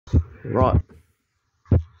Right.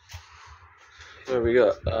 There we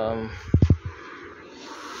got the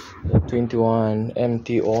 21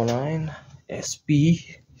 MT09 SP,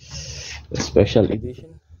 the special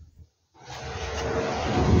edition. All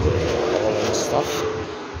that stuff.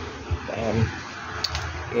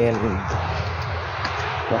 And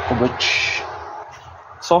Akrapovic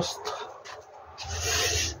exhaust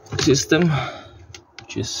system,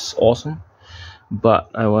 which is awesome.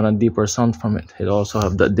 But I want a deeper sound from it. It also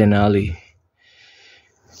have the Denali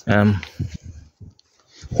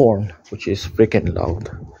horn, which is freaking loud.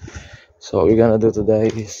 So what we're gonna do today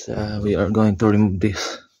is we are going to remove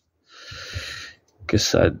this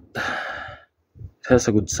because it has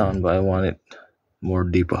a good sound, but I want it more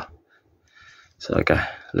deeper. So okay,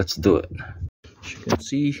 let's do it. As you can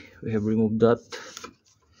see, we have removed that,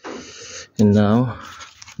 and now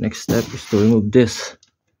next step is to remove this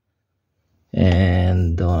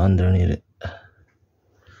and the one underneath it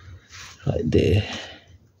right there.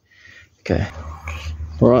 Okay,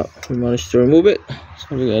 all right, we managed to remove it. So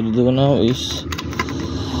what we gotta do now is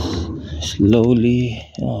slowly,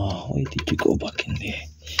 why did you go back in there?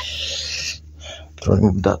 To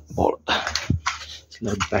remove that bolt,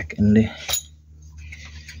 slide back in there.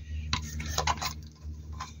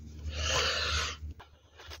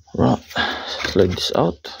 Right, slide this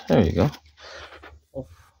out. There you go.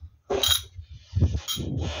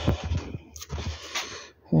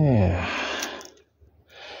 Yeah,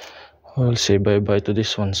 I'll say bye-bye to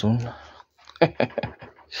this one soon.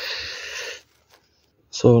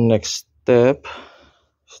 So next step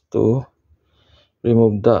is to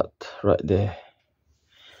remove that right there.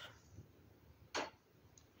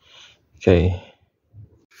 Okay,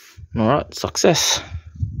 all right, success.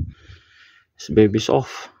 This baby's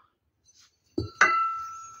off.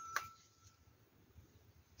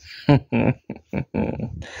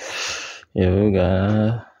 You're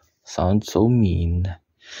gonna sound so mean.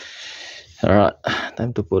 Alright,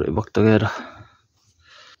 time to put it back together.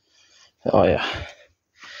 Oh yeah,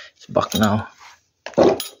 it's back now.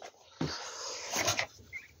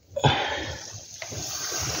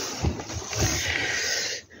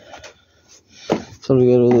 So we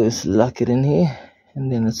gotta do is lock it in here, and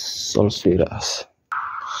then it's all straight as.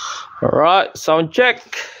 Alright, sound check.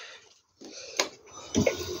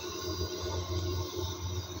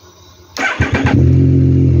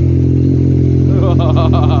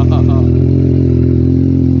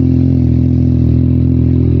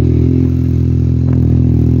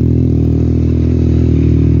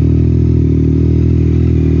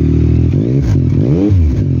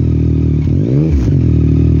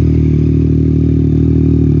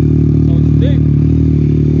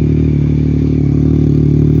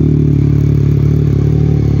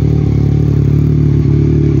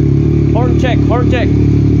 Horn check.